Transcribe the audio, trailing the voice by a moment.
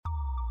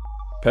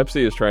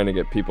Pepsi is trying to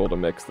get people to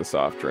mix the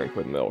soft drink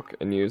with milk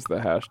and use the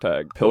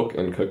hashtag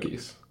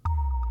 #PilkandCookies.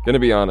 Gonna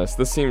be honest,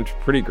 this seemed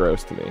pretty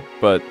gross to me,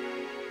 but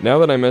now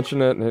that I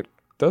mention it, it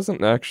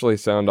doesn't actually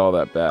sound all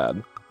that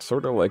bad.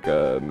 Sort of like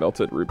a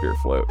melted root beer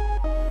float.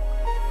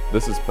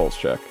 This is Pulse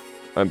Check.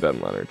 I'm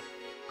Ben Leonard.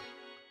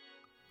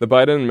 The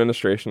Biden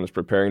administration is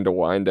preparing to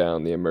wind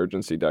down the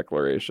emergency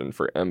declaration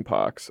for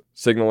Mpox,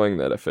 signaling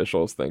that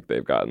officials think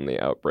they've gotten the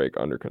outbreak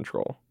under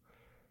control.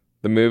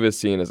 The move is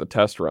seen as a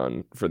test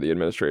run for the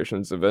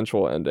administration's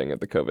eventual ending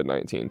of the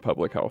COVID-19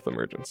 public health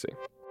emergency.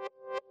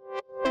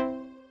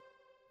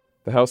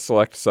 The House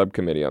Select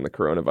Subcommittee on the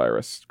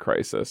Coronavirus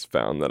Crisis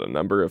found that a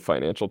number of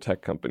financial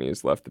tech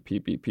companies left the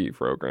PPP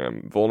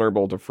program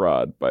vulnerable to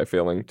fraud by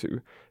failing to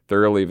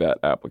thoroughly vet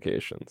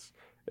applications.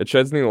 It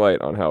sheds new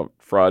light on how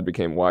fraud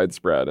became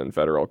widespread in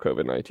federal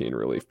COVID-19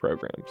 relief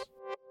programs.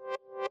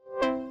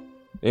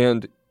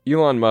 And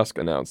Elon Musk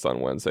announced on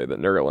Wednesday that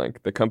Neuralink,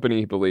 the company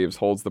he believes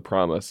holds the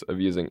promise of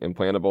using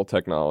implantable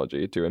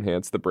technology to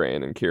enhance the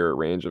brain and cure a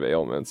range of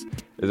ailments,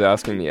 is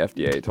asking the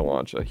FDA to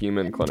launch a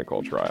human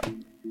clinical trial.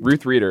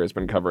 Ruth Reader has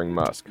been covering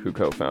Musk, who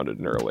co-founded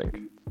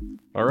Neuralink.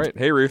 All right.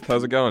 Hey, Ruth.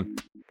 How's it going?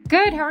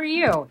 Good. How are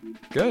you?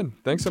 Good.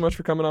 Thanks so much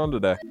for coming on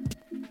today.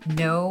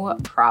 No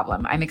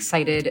problem. I'm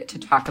excited to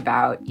talk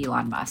about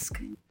Elon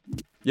Musk.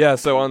 Yeah,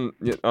 so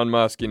on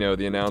Musk,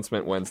 the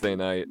announcement Wednesday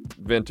night,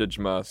 vintage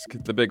Musk,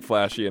 the big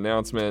flashy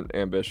announcement,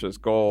 ambitious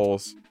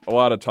goals, a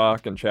lot of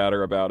talk and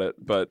chatter about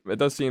it, but it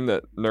does seem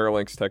that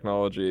Neuralink's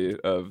technology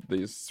of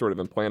these sort of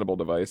implantable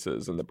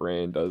devices in the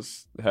brain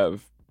does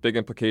have big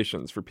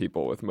implications for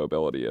people with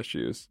mobility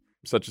issues,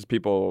 such as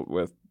people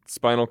with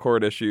spinal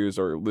cord issues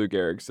or Lou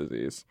Gehrig's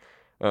disease.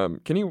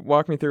 Can you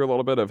walk me through a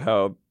little bit of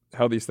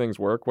how these things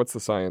work? What's the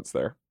science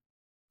there?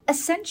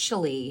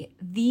 Essentially,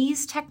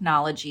 these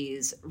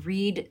technologies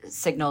read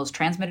signals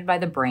transmitted by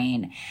the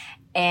brain,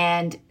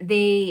 and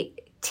they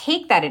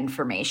take that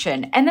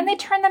information and then they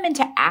turn them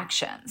into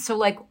action. So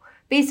like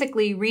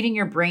basically reading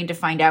your brain to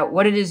find out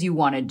what it is you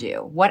want to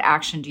do. What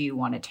action do you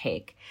want to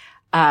take?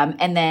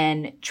 And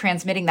then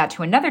transmitting that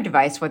to another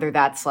device, whether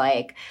that's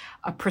like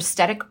a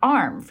prosthetic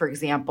arm, for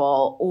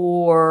example,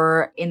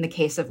 or in the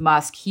case of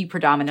Musk, he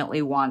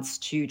predominantly wants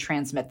to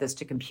transmit this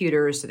to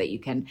computers so that you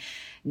can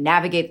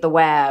navigate the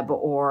web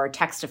or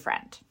text a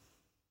friend.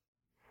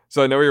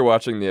 So I know you're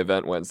watching the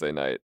event Wednesday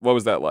night. What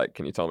was that like?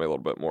 Can you tell me a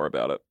little bit more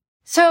about it?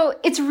 So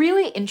it's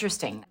really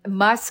interesting.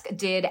 Musk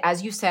did,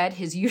 as you said,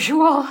 his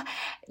usual,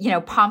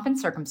 pomp and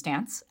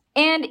circumstance.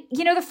 And,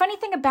 the funny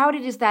thing about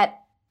it is that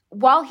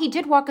while he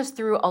did walk us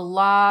through a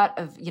lot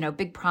of,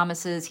 big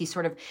promises, he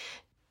sort of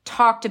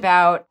talked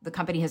about the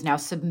company has now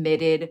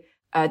submitted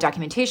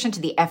documentation to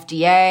the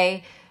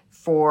FDA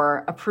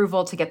for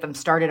approval to get them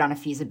started on a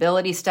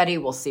feasibility study.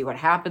 We'll see what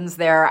happens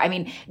there. I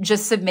mean,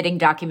 just submitting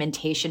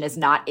documentation is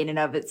not in and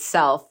of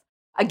itself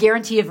a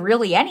guarantee of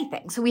really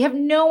anything. So we have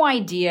no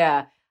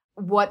idea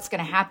what's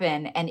going to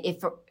happen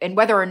and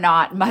whether or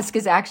not Musk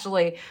is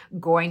actually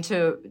going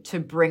to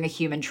bring a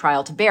human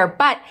trial to bear.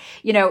 But,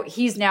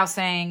 he's now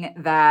saying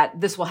that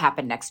this will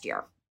happen next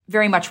year.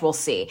 Very much we'll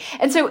see.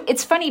 And so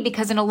it's funny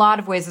because in a lot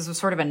of ways, this was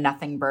sort of a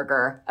nothing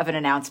burger of an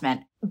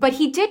announcement. But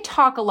he did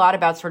talk a lot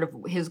about sort of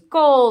his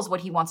goals, what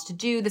he wants to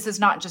do. This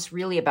is not just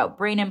really about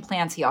brain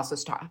implants. He also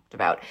talked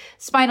about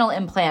spinal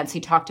implants.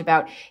 He talked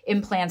about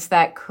implants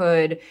that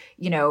could,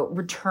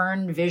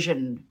 return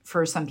vision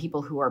for some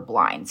people who are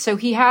blind. So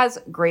he has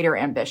greater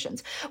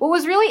ambitions. What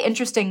was really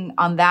interesting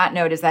on that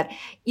note is that,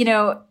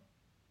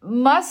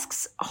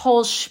 Musk's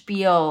whole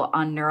spiel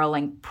on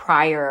Neuralink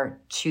prior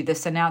to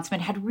this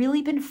announcement had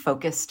really been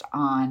focused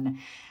on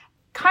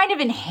kind of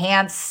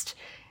enhanced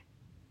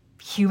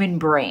human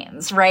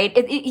brains, right?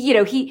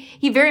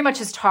 He very much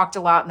has talked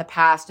a lot in the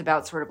past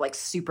about sort of like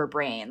super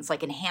brains,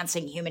 like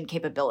enhancing human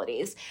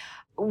capabilities,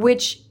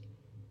 which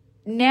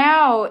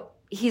now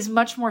he's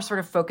much more sort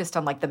of focused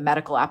on like the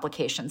medical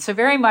application. So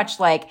very much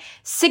like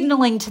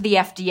signaling to the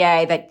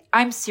FDA that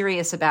I'm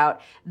serious about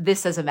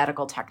this as a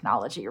medical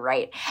technology,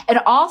 right? And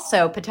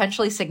also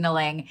potentially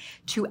signaling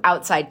to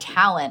outside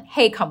talent,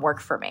 hey, come work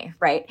for me,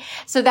 right?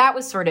 So that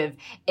was sort of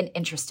an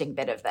interesting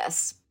bit of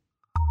this.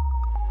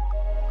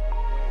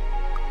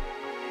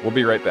 We'll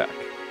be right back.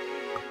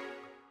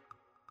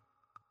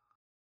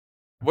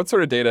 What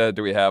sort of data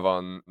do we have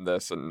on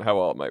this and how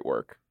well it might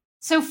work?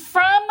 So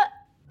from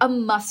a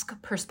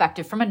Musk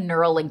perspective, from a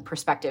Neuralink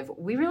perspective,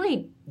 we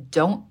really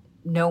don't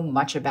know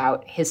much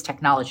about his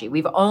technology.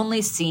 We've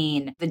only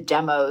seen the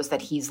demos that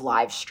he's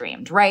live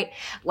streamed, right?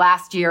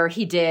 Last year,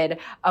 he did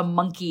a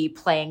monkey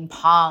playing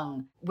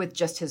Pong with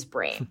just his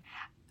brain.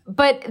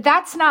 But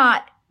that's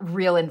not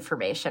real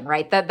information,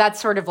 right? That's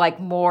sort of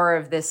like more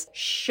of this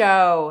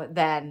show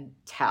than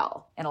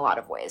tell in a lot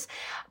of ways.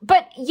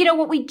 But,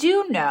 what we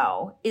do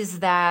know is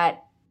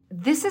that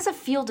this is a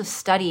field of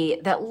study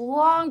that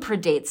long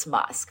predates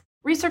Musk.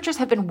 Researchers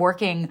have been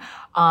working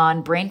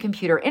on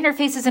brain-computer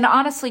interfaces and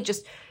honestly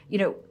just,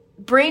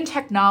 brain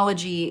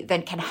technology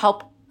that can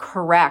help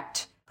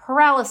correct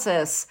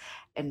paralysis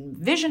and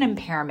vision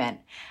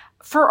impairment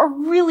for a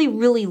really,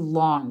 really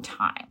long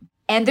time.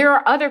 And there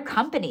are other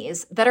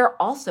companies that are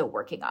also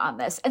working on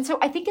this. And so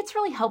I think it's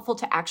really helpful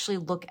to actually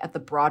look at the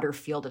broader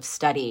field of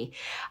study.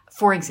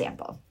 For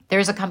example,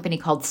 there's a company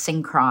called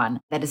Synchron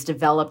that has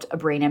developed a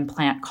brain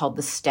implant called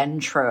the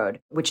Stentrode,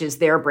 which is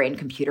their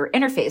brain-computer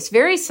interface,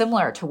 very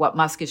similar to what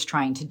Musk is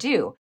trying to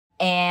do.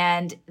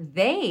 And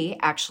they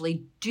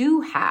actually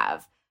do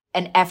have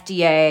an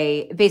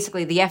FDA,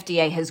 basically the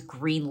FDA has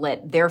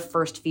greenlit their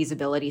first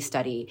feasibility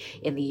study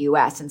in the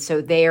US. And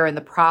so they are in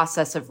the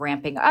process of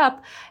ramping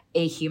up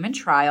a human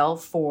trial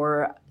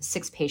for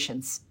 6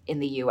 patients in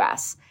the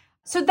US.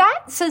 So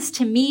that says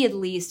to me, at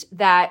least,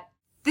 that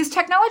this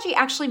technology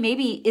actually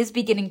maybe is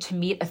beginning to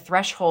meet a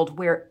threshold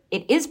where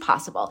it is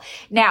possible.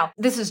 Now,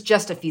 this is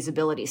just a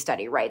feasibility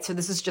study, right? So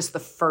this is just the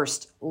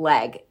first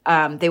leg.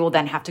 They will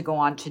then have to go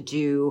on to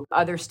do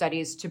other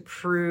studies to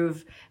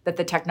prove that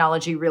the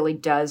technology really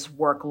does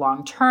work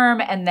long term.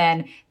 And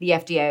then the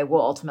FDA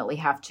will ultimately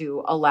have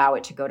to allow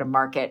it to go to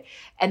market.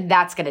 And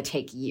that's going to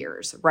take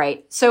years,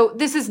 right? So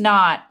this is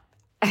not,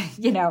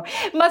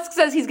 Musk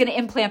says he's going to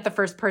implant the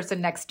first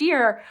person next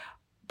year.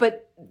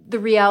 But the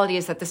reality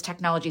is that this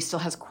technology still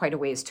has quite a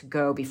ways to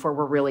go before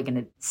we're really going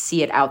to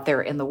see it out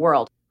there in the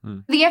world.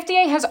 The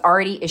FDA has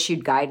already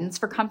issued guidance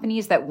for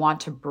companies that want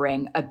to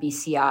bring a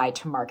BCI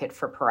to market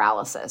for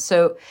paralysis.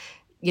 So,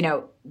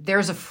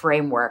 there's a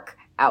framework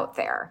out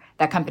there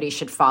that companies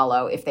should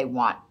follow if they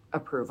want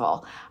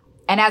approval.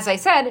 And as I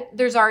said,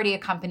 there's already a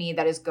company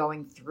that is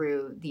going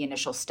through the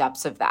initial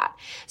steps of that.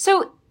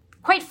 So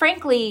quite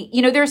frankly,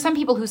 there are some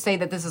people who say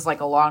that this is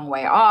like a long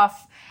way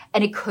off.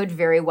 And it could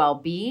very well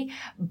be,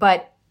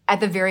 but at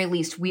the very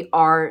least, we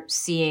are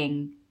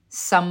seeing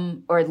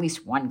some, or at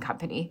least one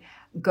company,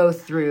 go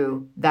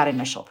through that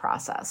initial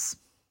process.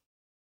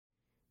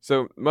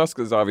 So Musk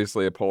is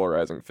obviously a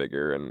polarizing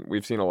figure, and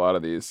we've seen a lot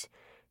of these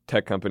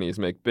tech companies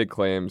make big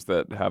claims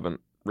that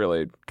haven't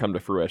really come to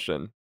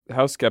fruition.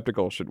 How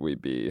skeptical should we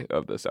be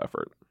of this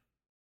effort?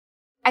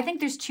 I think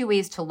there's 2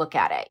 ways to look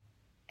at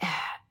it.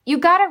 You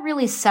got to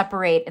really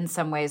separate, in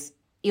some ways,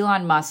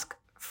 Elon Musk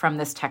from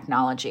this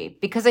technology,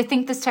 because I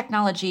think this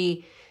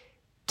technology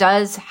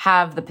does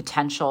have the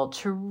potential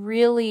to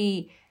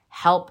really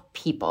help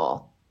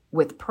people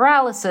with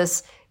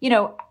paralysis,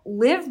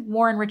 live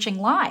more enriching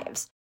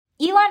lives.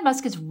 Elon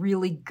Musk is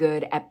really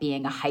good at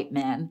being a hype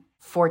man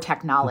for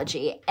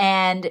technology.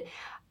 And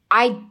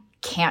I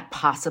can't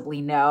possibly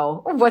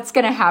know what's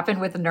going to happen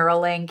with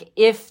Neuralink,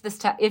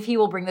 if he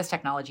will bring this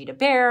technology to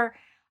bear,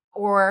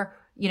 or,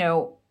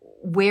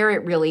 where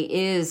it really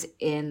is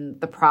in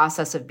the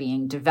process of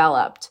being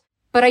developed.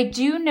 But I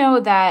do know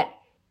that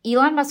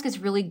Elon Musk is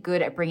really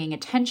good at bringing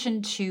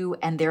attention to,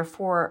 and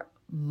therefore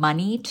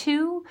money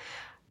to,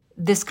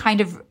 this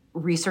kind of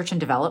research and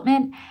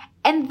development.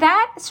 And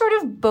that sort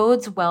of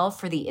bodes well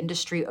for the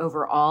industry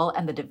overall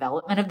and the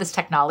development of this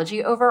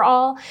technology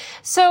overall.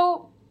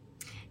 So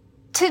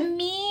to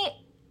me,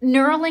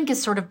 Neuralink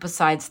is sort of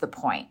besides the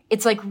point.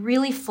 It's like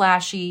really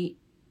flashy,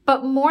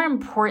 but more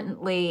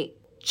importantly,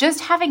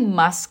 just having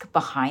Musk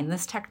behind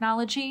this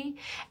technology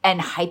and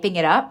hyping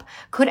it up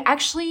could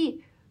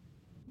actually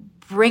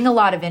bring a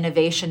lot of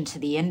innovation to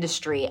the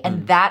industry,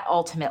 and that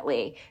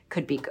ultimately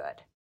could be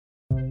good.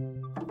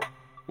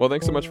 Well,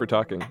 thanks so much for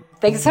talking.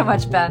 Thanks so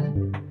much,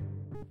 Ben.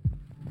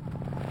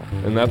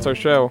 And that's our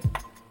show.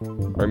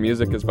 Our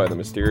music is by the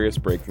mysterious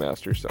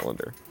Breakmaster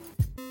Cylinder.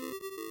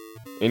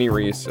 Annie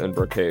Reese and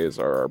Brooke Hayes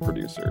are our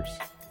producers.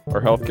 Our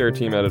healthcare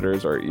team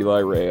editors are Eli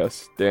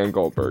Reyes, Dan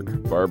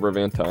Goldberg, Barbara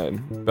Van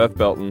Tyne, Beth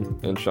Belton,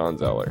 and Sean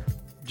Zeller.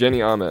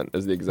 Jenny Ament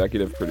is the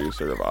executive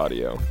producer of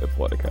audio at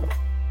Politico.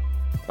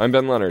 I'm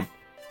Ben Leonard.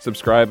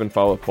 Subscribe and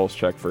follow Pulse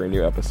Check for a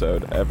new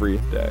episode every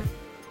day.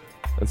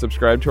 And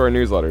subscribe to our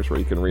newsletters where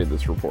you can read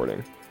this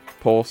reporting: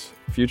 Pulse,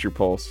 Future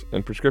Pulse,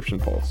 and Prescription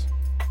Pulse.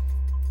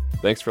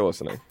 Thanks for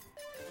listening.